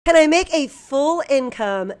Can I make a full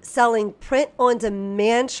income selling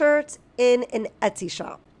print-on-demand shirts in an Etsy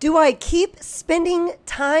shop? Do I keep spending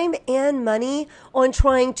time and money on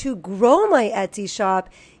trying to grow my Etsy shop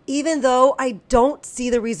even though I don't see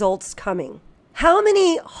the results coming? How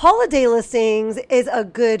many holiday listings is a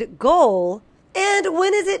good goal? And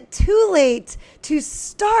when is it too late to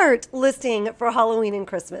start listing for Halloween and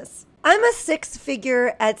Christmas? I'm a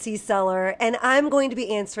six-figure Etsy seller, and I'm going to be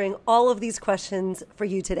answering all of these questions for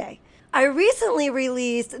you today. I recently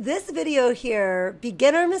released this video here,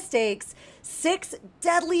 Beginner Mistakes, 6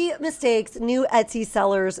 Deadly Mistakes New Etsy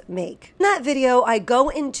Sellers Make. In that video, I go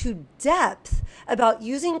into depth about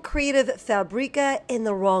using creative Fabrica in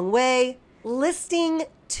the wrong way, listing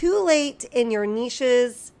too late in your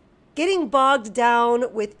niches, getting bogged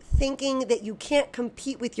down with thinking that you can't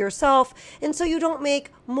compete with yourself, and so you don't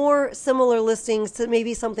make more similar listings to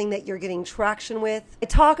maybe something that you're getting traction with. I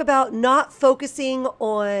talk about not focusing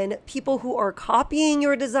on people who are copying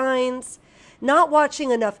your designs, not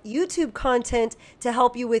watching enough YouTube content to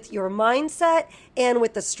help you with your mindset and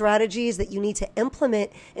with the strategies that you need to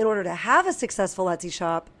implement in order to have a successful Etsy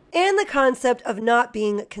shop, and the concept of not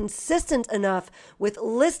being consistent enough with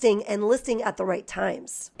listing and listing at the right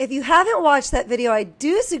times. If you haven't watched that video, I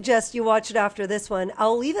do suggest you watch it after this one.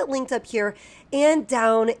 I'll leave it linked up here and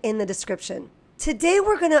down in the description. Today,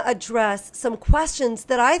 we're going to address some questions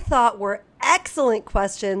that I thought were excellent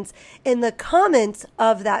questions in the comments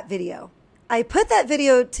of that video. I put that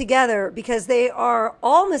video together because they are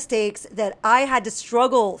all mistakes that I had to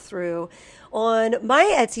struggle through on my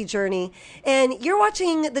Etsy journey. And you're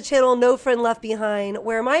watching the channel No Friend Left Behind,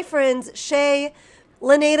 where my friends Shay,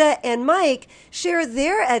 Lynetta, and Mike share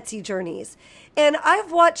their Etsy journeys. And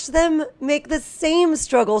I've watched them make the same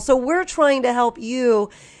struggle. So we're trying to help you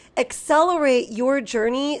accelerate your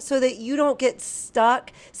journey so that you don't get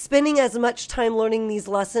stuck spending as much time learning these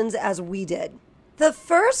lessons as we did. The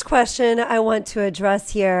first question I want to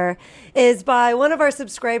address here is by one of our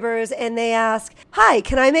subscribers, and they ask, "Hi,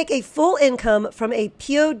 can I make a full income from a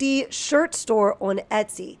POD shirt store on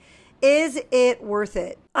Etsy? Is it worth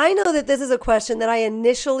it?" I know that this is a question that I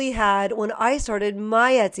initially had when I started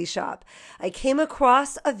my Etsy shop. I came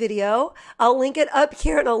across a video. I'll link it up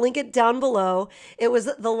here and I'll link it down below. It was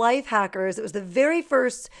the Life Hackers. It was the very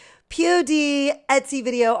first POD Etsy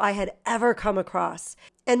video I had ever come across.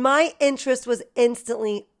 And my interest was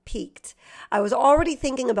instantly piqued. I was already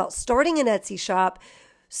thinking about starting an Etsy shop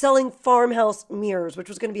selling farmhouse mirrors, which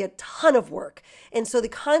was going to be a ton of work. And so the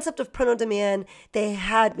concept of print on demand, they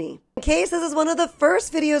had me. In case this is one of the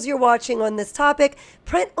first videos you're watching on this topic,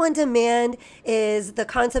 print on demand is the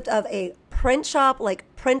concept of a print shop like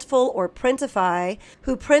Printful or Printify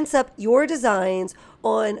who prints up your designs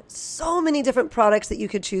on so many different products that you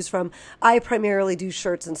could choose from. I primarily do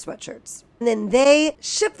shirts and sweatshirts. And then they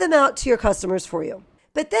ship them out to your customers for you.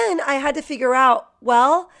 But then I had to figure out,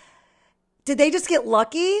 well, did they just get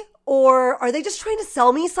lucky? Or are they just trying to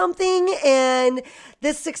sell me something and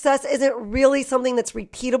this success isn't really something that's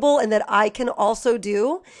repeatable and that I can also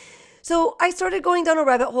do? So I started going down a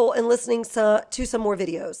rabbit hole and listening to some more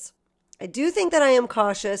videos. I do think that I am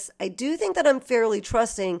cautious. I do think that I'm fairly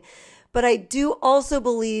trusting, but I do also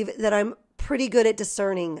believe that I'm pretty good at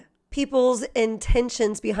discerning people's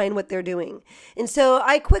intentions behind what they're doing. And so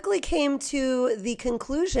I quickly came to the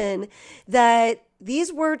conclusion that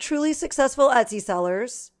these were truly successful Etsy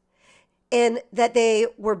sellers and that they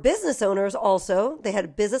were business owners also. They had a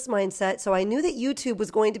business mindset. So I knew that YouTube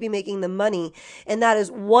was going to be making them money. And that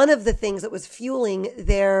is one of the things that was fueling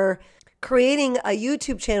their creating a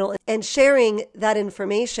YouTube channel and sharing that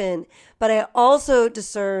information. But I also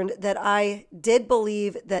discerned that I did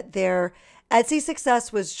believe that their Etsy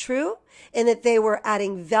success was true and that they were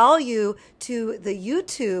adding value to the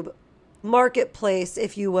YouTube marketplace,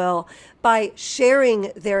 if you will, by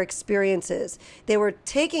sharing their experiences. They were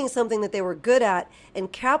taking something that they were good at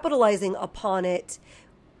and capitalizing upon it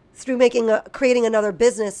through creating another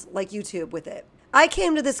business like YouTube with it. I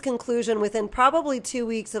came to this conclusion within probably 2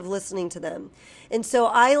 weeks of listening to them. And so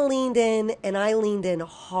I leaned in, and I leaned in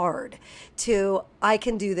hard to, I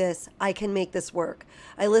can do this, I can make this work.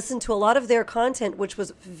 I listened to a lot of their content, which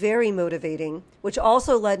was very motivating, which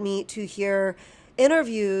also led me to hear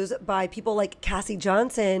interviews by people like Cassiy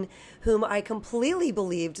Johnson, whom I completely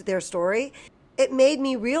believed their story. It made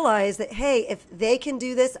me realize that, hey, if they can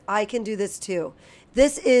do this, I can do this too.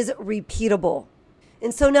 This is repeatable.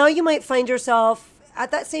 And so now you might find yourself at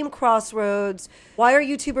that same crossroads. Why are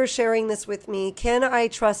YouTubers sharing this with me? Can I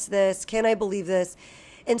trust this? Can I believe this?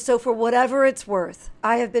 And so for whatever it's worth,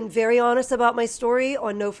 I have been very honest about my story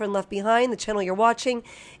on No Friend Left Behind, the channel you're watching,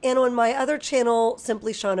 and on my other channel,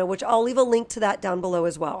 Simply Shauna, which I'll leave a link to that down below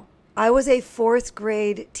as well. I was a 4th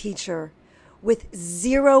grade teacher with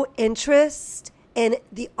zero interest in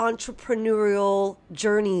the entrepreneurial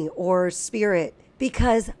journey or spirit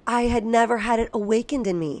because I had never had it awakened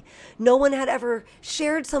in me. No one had ever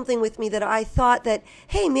shared something with me that I thought that,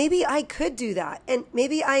 hey, maybe I could do that. And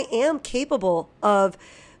maybe I am capable of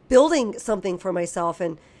building something for myself.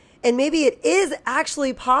 And maybe it is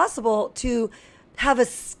actually possible to have a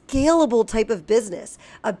scalable type of business,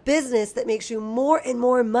 a business that makes you more and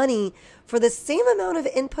more money for the same amount of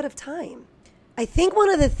input of time. I think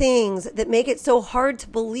one of the things that make it so hard to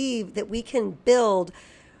believe that we can build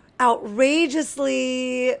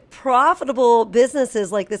outrageously profitable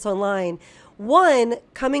businesses like this online, one,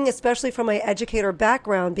 coming especially from my educator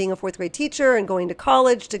background, being a 4th grade teacher and going to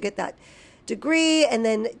college to get that degree, and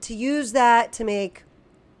then to use that to make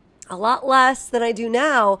a lot less than I do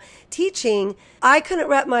now teaching, I couldn't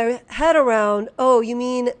wrap my head around, oh, you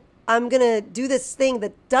mean I'm going to do this thing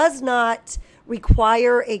that does not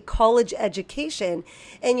require a college education,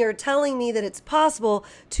 and you're telling me that it's possible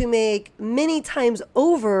to make many times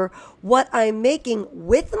over what I'm making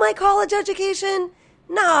with my college education?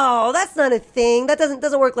 No, that's not a thing. That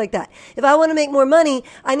doesn't work like that. If I want to make more money,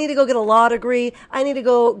 I need to go get a law degree. I need to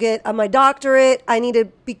go get my doctorate. I need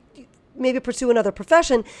to maybe pursue another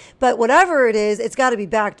profession. But whatever it is, it's got to be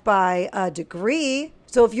backed by a degree.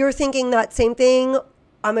 So if you're thinking that same thing,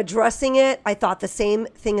 I'm addressing it. I thought the same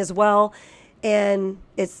thing as well. And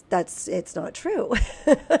it's not true.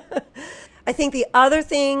 I think the other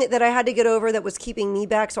thing that I had to get over that was keeping me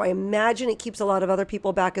back, so I imagine it keeps a lot of other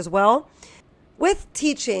people back as well. With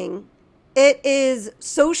teaching, it is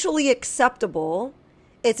socially acceptable,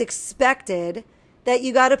 it's expected that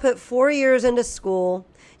you got to put 4 years into school.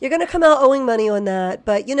 You're going to come out owing money on that,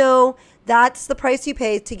 but you know, that's the price you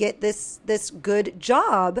pay to get this good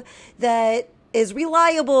job that is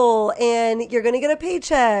reliable, and you're going to get a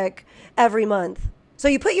paycheck every month. So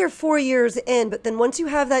you put your 4 years in, but then once you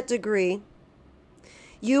have that degree,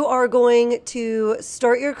 you are going to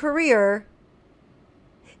start your career,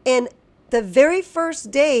 and the very first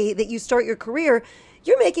day that you start your career,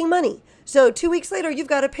 you're making money. So 2 weeks later, you've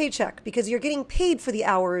got a paycheck because you're getting paid for the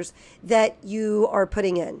hours that you are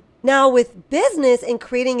putting in. Now with business and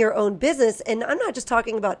creating your own business, and I'm not just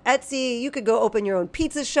talking about Etsy, you could go open your own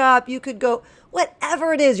pizza shop, you could go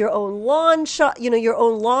whatever it is, your own lawn shop, your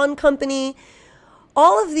own lawn company.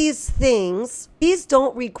 All of these things, these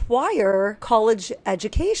don't require college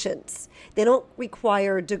educations. They don't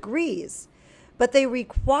require degrees, but they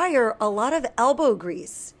require a lot of elbow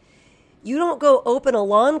grease. You don't go open a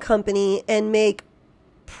lawn company and make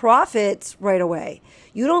profits right away.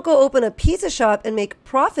 You don't go open a pizza shop and make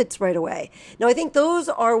profits right away. Now, I think those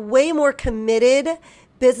are way more committed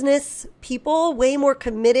business people, way more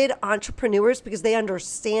committed entrepreneurs, because they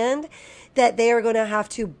understand that they are going to have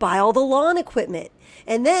to buy all the lawn equipment.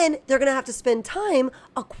 And then they're going to have to spend time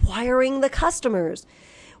acquiring the customers.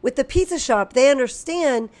 With the pizza shop, they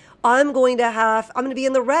understand I'm going to be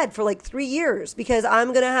in the red for like 3 years because I'm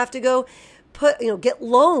going to have to go get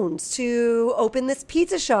loans to open this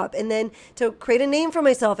pizza shop and then to create a name for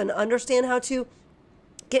myself and understand how to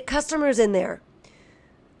get customers in there.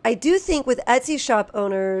 I do think with Etsy shop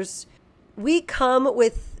owners, we come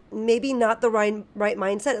with maybe not the right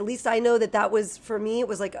mindset. At least I know that was, for me, it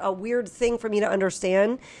was like a weird thing for me to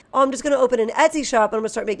understand. Oh, I'm just going to open an Etsy shop and I'm going to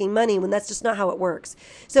start making money, when that's just not how it works.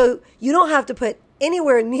 So you don't have to put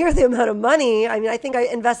anywhere near the amount of money. I mean, I think I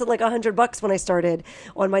invested like $100 when I started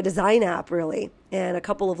on my design app, really, and a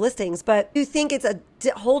couple of listings. But you think it's a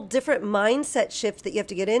whole different mindset shift that you have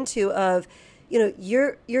to get into of,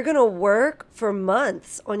 you're going to work for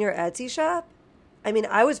months on your Etsy shop. I mean,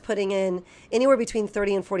 I was putting in anywhere between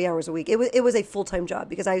 30 and 40 hours a week. It was a full-time job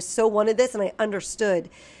because I so wanted this, and I understood.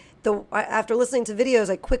 After listening to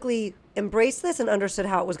videos, I quickly embraced this and understood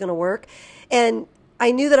how it was going to work. And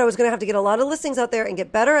I knew that I was going to have to get a lot of listings out there and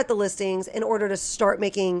get better at the listings in order to start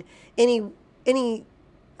making any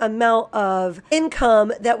amount of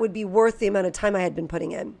income that would be worth the amount of time I had been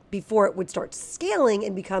putting in before it would start scaling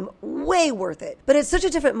and become way worth it. But it's such a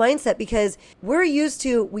different mindset because we're used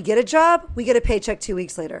to, we get a job, we get a paycheck 2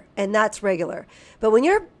 weeks later, and that's regular. But when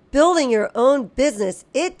you're building your own business,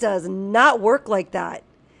 it does not work like that.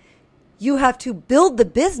 You have to build the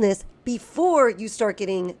business before you start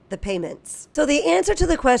getting the payments. So the answer to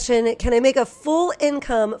the question, can I make a full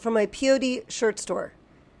income from my POD shirt store?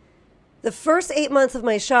 The first 8 months of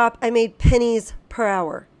my shop, I made pennies per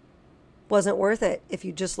hour. wasn't worth it. If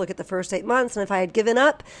you just look at the first 8 months, and if I had given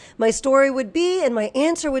up, my story would be, and my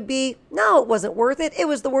answer would be, no, it wasn't worth it. It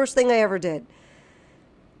was the worst thing I ever did.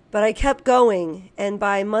 But I kept going. And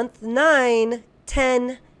by month 9,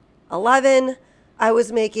 10, 11, I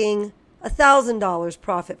was making $1,000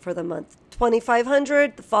 profit for the month.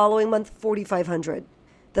 $2,500, the following month, $4,500.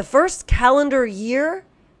 The first calendar year,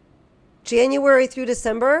 January through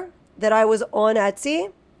December, that I was on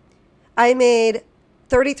Etsy, I made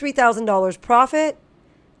 $33,000 profit.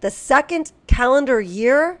 The second calendar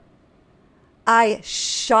year, I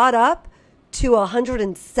shot up to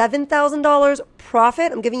 $107,000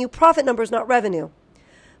 profit. I'm giving you profit numbers, not revenue.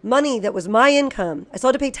 Money that was my income. I still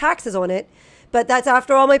had to pay taxes on it, but that's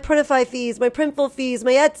after all my Printify fees, my Printful fees,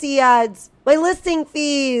 my Etsy ads, my listing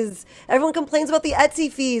fees. Everyone complains about the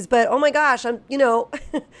Etsy fees, but oh my gosh, I'm,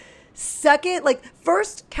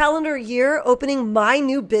 first calendar year opening my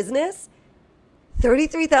new business,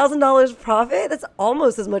 $33,000 profit. That's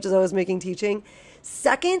almost as much as I was making teaching.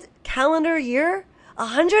 Second calendar year,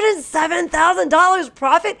 $107,000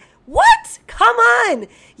 profit. What? Come on.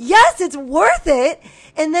 Yes, it's worth it.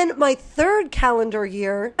 And then my third calendar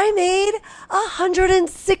year, I made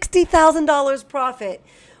 $160,000 profit.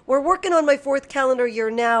 We're working on my fourth calendar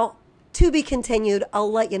year now. To be continued.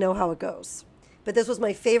 I'll let you know how it goes. But this was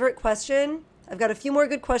my favorite question. I've got a few more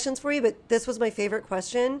good questions for you, but this was my favorite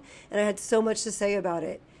question, and I had so much to say about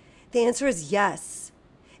it. The answer is yes.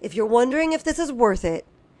 If you're wondering if this is worth it,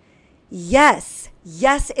 yes,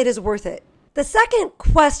 it is worth it. The second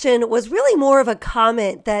question was really more of a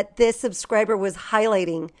comment that this subscriber was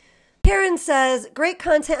highlighting. Karen says, great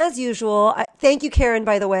content as usual. Thank you, Karen,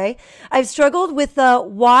 by the way. I've struggled with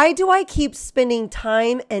why do I keep spending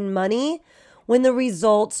time and money when the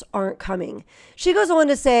results aren't coming? She goes on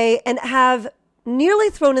to say, and have nearly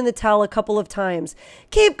thrown in the towel a couple of times.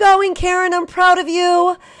 Keep going, Karen. I'm proud of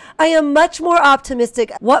you. I am much more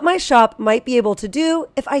optimistic what my shop might be able to do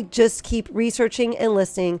if I just keep researching and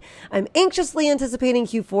listing. I'm anxiously anticipating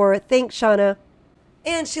Q4. Thanks, Shauna.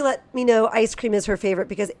 And she let me know ice cream is her favorite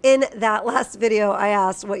because in that last video, I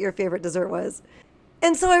asked what your favorite dessert was.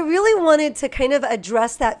 And so I really wanted to kind of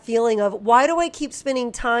address that feeling of why do I keep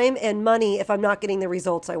spending time and money if I'm not getting the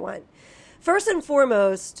results I want? First and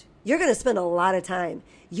foremost, you're going to spend a lot of time.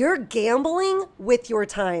 You're gambling with your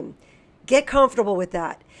time. Get comfortable with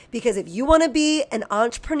that. Because if you want to be an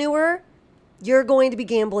entrepreneur, you're going to be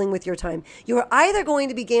gambling with your time. You're either going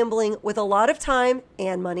to be gambling with a lot of time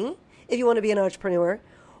and money if you want to be an entrepreneur,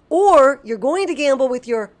 or you're going to gamble with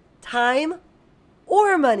your time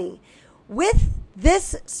or money. With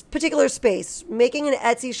this particular space, making an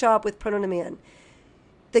Etsy shop with print on demand,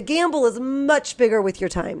 the gamble is much bigger with your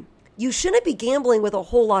time. You shouldn't be gambling with a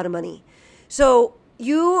whole lot of money. So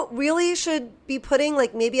you really should be putting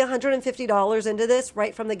like maybe $150 into this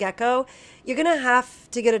right from the get-go. You're going to have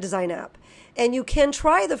to get a design app. And you can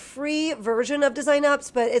try the free version of design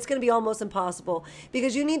apps, but it's going to be almost impossible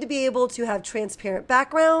because you need to be able to have transparent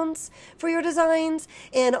backgrounds for your designs.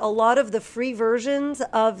 And a lot of the free versions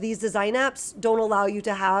of these design apps don't allow you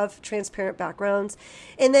to have transparent backgrounds.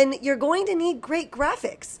 And then you're going to need great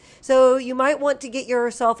graphics. So you might want to get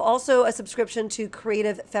yourself also a subscription to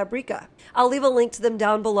Creative Fabrica. I'll leave a link to them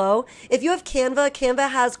down below. If you have Canva, Canva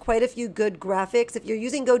has quite a few good graphics. If you're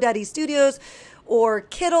using GoDaddy Studios or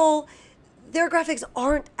Kittl, their graphics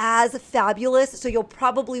aren't as fabulous, so you'll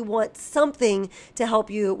probably want something to help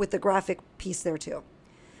you with the graphic piece there too.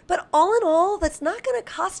 But all in all, that's not going to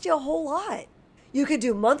cost you a whole lot. You could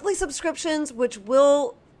do monthly subscriptions, which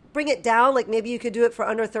will bring it down. Like maybe you could do it for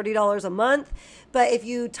under $30 a month. But if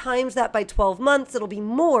you times that by 12 months, it'll be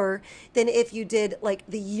more than if you did like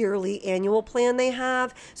the yearly annual plan they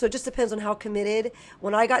have. So it just depends on how committed.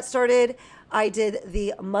 When I got started, I did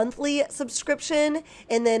the monthly subscription.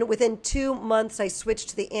 And then within 2 months, I switched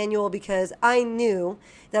to the annual because I knew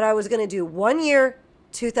that I was going to do 1 year,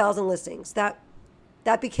 2,000 listings. That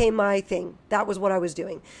became my thing. That was what I was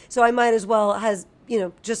doing. So I might as well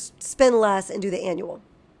just spend less and do the annual.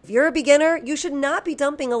 If you're a beginner, you should not be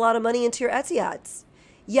dumping a lot of money into your Etsy ads.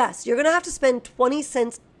 Yes, you're going to have to spend 20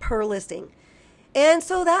 cents per listing. And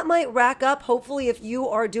so that might rack up, hopefully, if you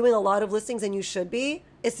are doing a lot of listings, and you should be.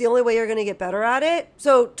 It's the only way you're going to get better at it.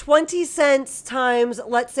 So 20 cents times,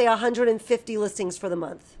 let's say 150 listings for the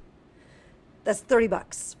month. That's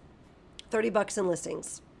 $30. $30 in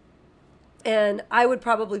listings. And I would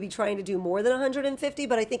probably be trying to do more than 150,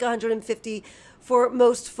 but I think 150 for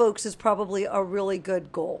most folks is probably a really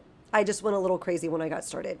good goal. I just went a little crazy when I got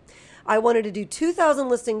started. I wanted to do 2,000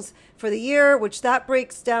 listings for the year, which that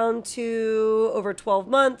breaks down to over 12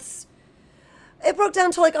 months. it broke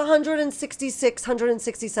down to like 166,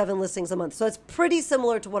 167 listings a month. So it's pretty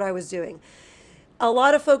similar to what I was doing. A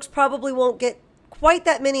lot of folks probably won't get quite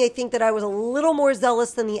that many. I think that I was a little more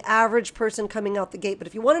zealous than the average person coming out the gate. But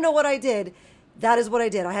if you want to know what I did, that is what I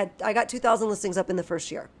did. I got 2,000 listings up in the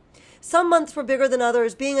first year. Some months were bigger than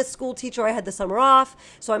others. Being a school teacher, I had the summer off,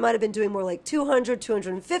 so I might have been doing more like 200,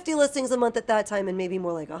 250 listings a month at that time, and maybe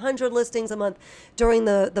more like 100 listings a month during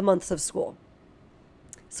the months of school.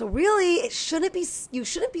 So really, you shouldn't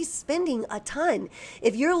be spending a ton.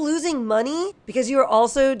 If you're losing money because you're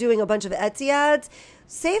also doing a bunch of Etsy ads,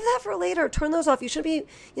 save that for later. Turn those off. You should be,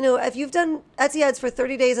 if you've done Etsy ads for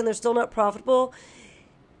 30 days and they're still not profitable,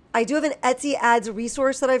 I do have an Etsy ads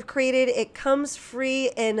resource that I've created. It comes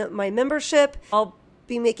free in my membership. I'll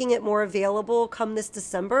be making it more available come this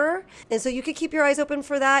December. And so you could keep your eyes open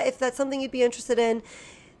for that if that's something you'd be interested in.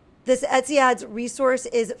 This Etsy ads resource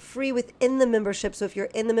is free within the membership. So if you're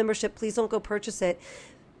in the membership, please don't go purchase it.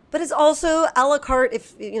 But it's also a la carte.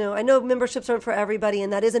 If I know memberships aren't for everybody,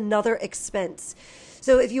 and that is another expense.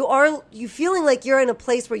 So if you feeling like you're in a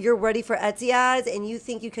place where you're ready for Etsy ads and you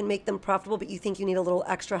think you can make them profitable, but you think you need a little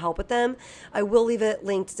extra help with them, I will leave it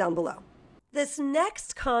linked down below. This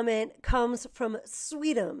next comment comes from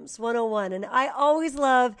Sweetums 101, and I always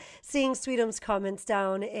love seeing Sweetums comments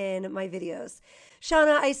down in my videos.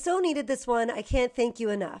 Shauna, I so needed this one. I can't thank you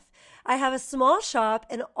enough. I have a small shop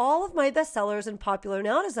and all of my bestsellers and popular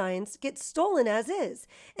now designs get stolen as is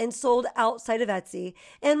and sold outside of Etsy,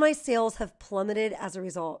 and my sales have plummeted as a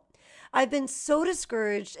result. I've been so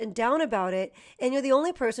discouraged and down about it, and you're the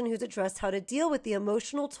only person who's addressed how to deal with the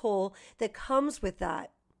emotional toll that comes with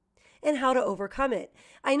that and how to overcome it.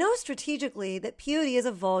 I know strategically that POD is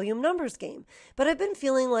a volume numbers game, but I've been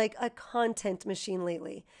feeling like a content machine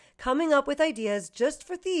lately, coming up with ideas just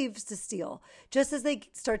for thieves to steal, just as they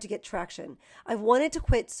start to get traction. I've wanted to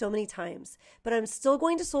quit so many times, but I'm still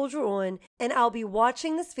going to soldier on, and I'll be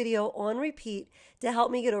watching this video on repeat to help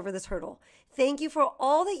me get over this hurdle. Thank you for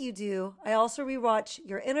all that you do. I also rewatched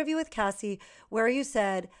your interview with Cassiy where you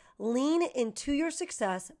said, lean into your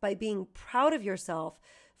success by being proud of yourself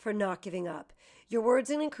for not giving up. Your words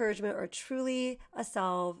and encouragement are truly a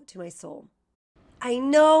salve to my soul. I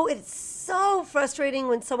know it's so frustrating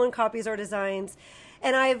when someone copies our designs,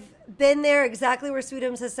 and I've been there exactly where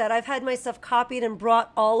Sweetums has said. I've had my stuff copied and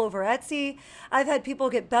brought all over Etsy. I've had people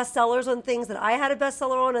get bestsellers on things that I had a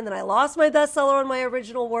bestseller on, and then I lost my bestseller on my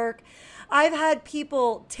original work. I've had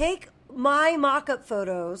people take my mock-up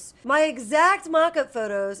photos, my exact mock-up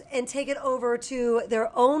photos, and take it over to their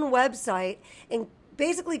own website and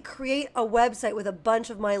basically create a website with a bunch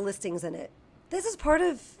of my listings in it. This is part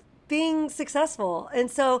of being successful. And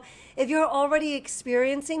so if you're already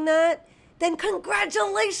experiencing that, then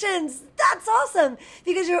congratulations. That's awesome,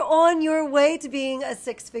 because you're on your way to being a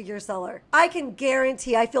six-figure seller. I can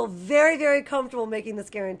guarantee, I feel very, very comfortable making this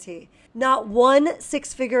guarantee. Not one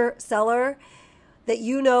six-figure seller that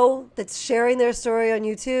you know that's sharing their story on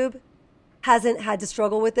YouTube hasn't had to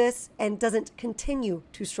struggle with this and doesn't continue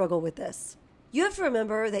to struggle with this. You have to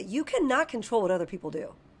remember that you cannot control what other people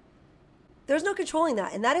do. There's no controlling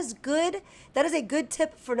that. And that is good. That is a good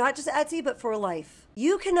tip for not just Etsy, but for life.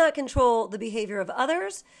 You cannot control the behavior of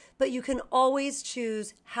others, but you can always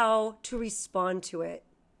choose how to respond to it.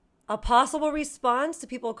 A possible response to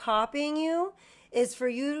people copying you is for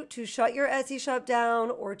you to shut your Etsy shop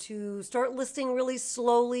down, or to start listing really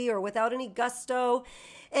slowly or without any gusto,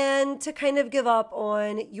 and to kind of give up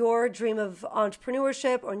on your dream of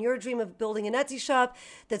entrepreneurship, on your dream of building an Etsy shop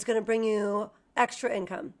that's going to bring you extra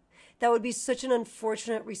income. That would be such an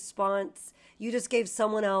unfortunate response. You just gave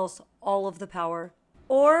someone else all of the power.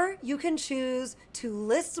 Or you can choose to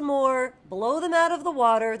list more, blow them out of the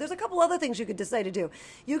water. There's a couple other things you could decide to do.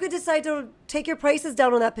 You could decide to take your prices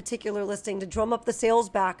down on that particular listing to drum up the sales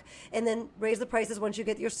back, and then raise the prices once you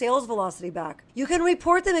get your sales velocity back. You can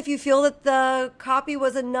report them if you feel that the copy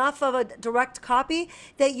was enough of a direct copy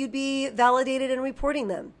that you'd be validated in reporting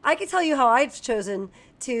them. I can tell you how I've chosen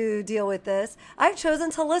to deal with this. I've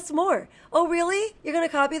chosen to list more. Oh, really? You're going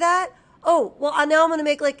to copy that? Oh, well, now I'm going to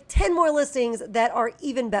make like 10 more listings that are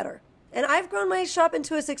even better. And I've grown my shop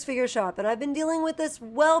into a six-figure shop, and I've been dealing with this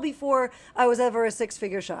well before I was ever a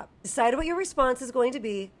six-figure shop. Decide what your response is going to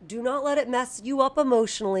be. Do not let it mess you up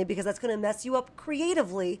emotionally, because that's going to mess you up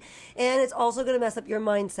creatively, and it's also going to mess up your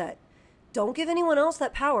mindset. Don't give anyone else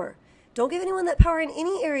that power. Don't give anyone that power in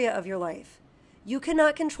any area of your life. You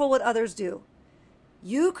cannot control what others do.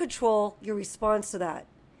 You control your response to that.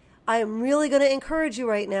 I am really going to encourage you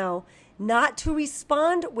right now not to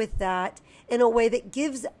respond with that in a way that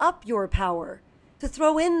gives up your power, to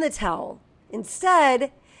throw in the towel.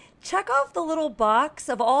 Instead, check off the little box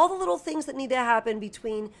of all the little things that need to happen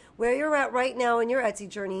between where you're at right now in your Etsy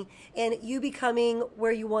journey and you becoming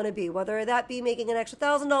where you want to be, whether that be making an extra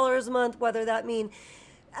 $1,000 a month, whether that mean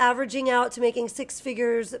averaging out to making 6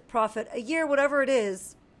 figures profit a year, whatever it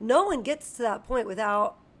is. No one gets to that point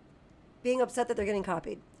without being upset that they're getting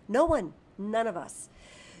copied. No one, none of us.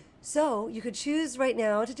 So you could choose right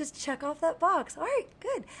now to just check off that box. All right,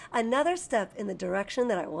 good. Another step in the direction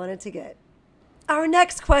that I wanted to get. Our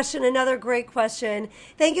next question, another great question.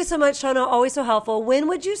 Thank you so much, Shauna. Always so helpful. When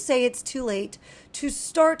would you say it's too late to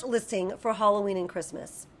start listing for Halloween and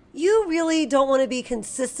Christmas? You really don't want to be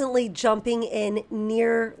consistently jumping in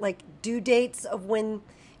near like due dates of when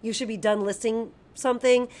you should be done listing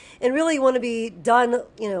something, and really want to be done,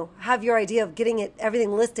 have your idea of getting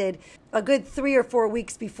everything listed a good 3 or 4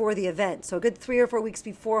 weeks before the event. So a good 3 or 4 weeks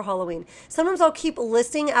before Halloween. Sometimes I'll keep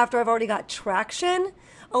listing after I've already got traction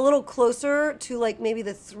a little closer to like maybe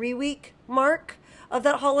the 3-week mark of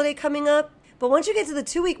that holiday coming up. But once you get to the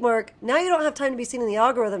 2-week mark, now you don't have time to be seen in the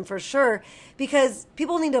algorithm for sure, because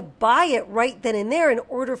people need to buy it right then and there in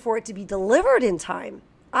order for it to be delivered in time.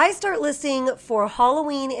 I start listing for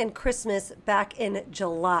Halloween and Christmas back in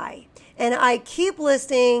July. And I keep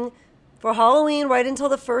listing for Halloween right until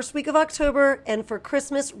the first week of October, and for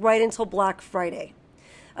Christmas right until Black Friday.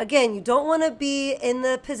 Again, you don't want to be in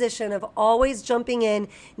the position of always jumping in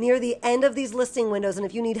near the end of these listing windows. And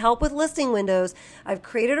if you need help with listing windows, I've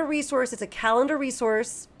created a resource. It's a calendar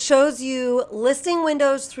resource. Shows you listing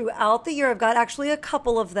windows throughout the year. I've got actually a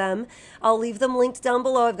couple of them. I'll leave them linked down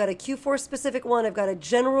below. I've got a Q4 specific one. I've got a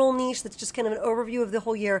general niche that's just kind of an overview of the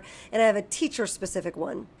whole year. And I have a teacher specific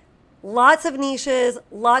one. Lots of niches,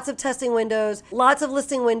 lots of testing windows, lots of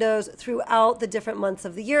listing windows throughout the different months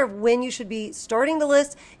of the year of when you should be starting to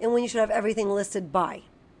list and when you should have everything listed by.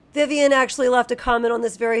 Vivian actually left a comment on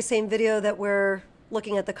this very same video that we're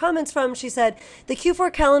looking at the comments from. She said, the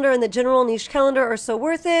Q4 calendar and the general niche calendar are so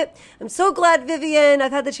worth it. I'm so glad, Vivian.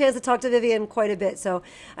 I've had the chance to talk to Vivian quite a bit, so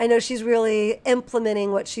I know she's really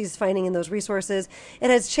implementing what she's finding in those resources. It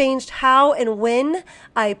has changed how and when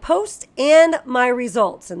I post and my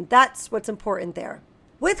results, and that's what's important there.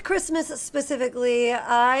 With Christmas specifically,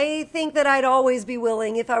 I think that I'd always be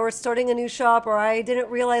willing, if I were starting a new shop or I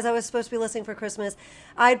didn't realize I was supposed to be listing for Christmas,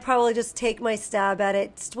 I'd probably just take my stab at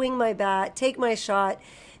it, swing my bat, take my shot,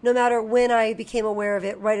 no matter when I became aware of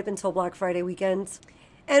it, right up until Black Friday weekend.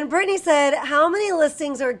 And Brittany said, how many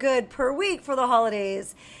listings are good per week for the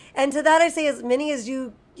holidays? And to that I say as many as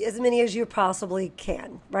you possibly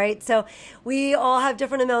can, right? So we all have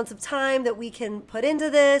different amounts of time that we can put into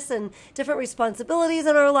this and different responsibilities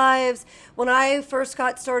in our lives. When I first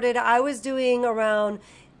got started, I was doing around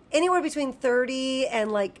anywhere between 30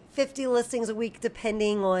 and like 50 listings a week,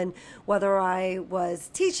 depending on whether I was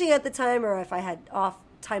teaching at the time or if I had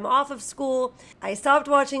time off of school. I stopped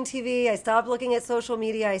watching TV. I stopped looking at social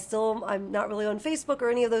media. I'm not really on Facebook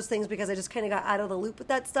or any of those things because I just kind of got out of the loop with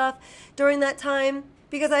that stuff during that time,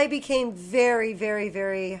 because I became very, very,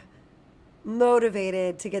 very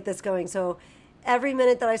motivated to get this going. So every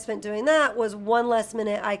minute that I spent doing that was one less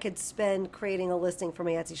minute I could spend creating a listing for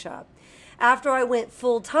my Etsy shop. After I went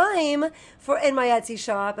full time in my Etsy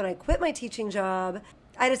shop and I quit my teaching job,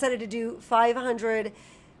 I decided to do 500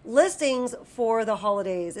 listings for the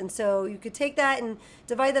holidays. And so you could take that and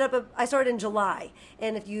divide that up. I started in July.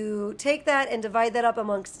 And if you take that and divide that up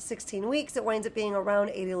amongst 16 weeks, it winds up being around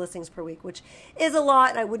 80 listings per week, which is a lot.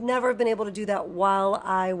 And I would never have been able to do that while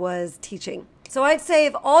I was teaching. So I'd say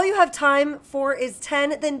if all you have time for is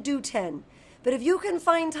 10, then do 10. But if you can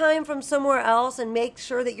find time from somewhere else and make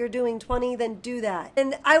sure that you're doing 20, then do that.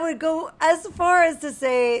 And I would go as far as to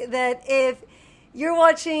say that if you're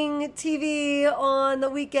watching TV on the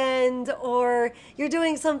weekend or you're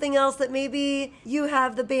doing something else that maybe you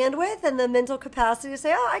have the bandwidth and the mental capacity to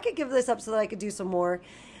say, oh, I could give this up so that I could do some more.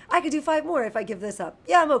 I could do 5 more if I give this up.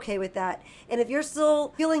 Yeah, I'm okay with that. And if you're still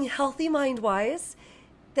feeling healthy mind-wise,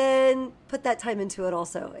 then put that time into it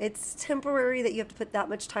also. It's temporary that you have to put that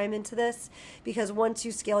much time into this, because once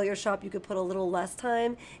you scale your shop, you could put a little less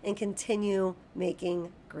time and continue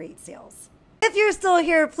making great sales. If you're still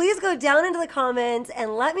here, please go down into the comments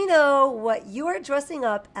and let me know what you are dressing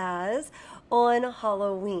up as on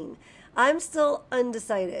Halloween. I'm still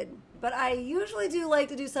undecided, but I usually do like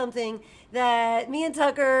to do something that me and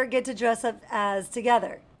Tucker get to dress up as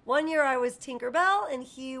together. One year I was Tinkerbell and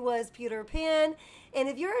he was Peter Pan. And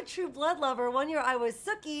if you're a true blood lover, one year I was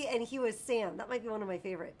Sookie and he was Sam. That might be one of my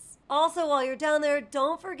favorites. Also, while you're down there,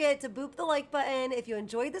 don't forget to boop the like button if you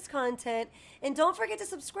enjoyed this content. And don't forget to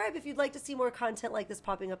subscribe if you'd like to see more content like this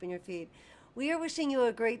popping up in your feed. We are wishing you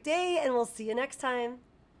a great day and we'll see you next time.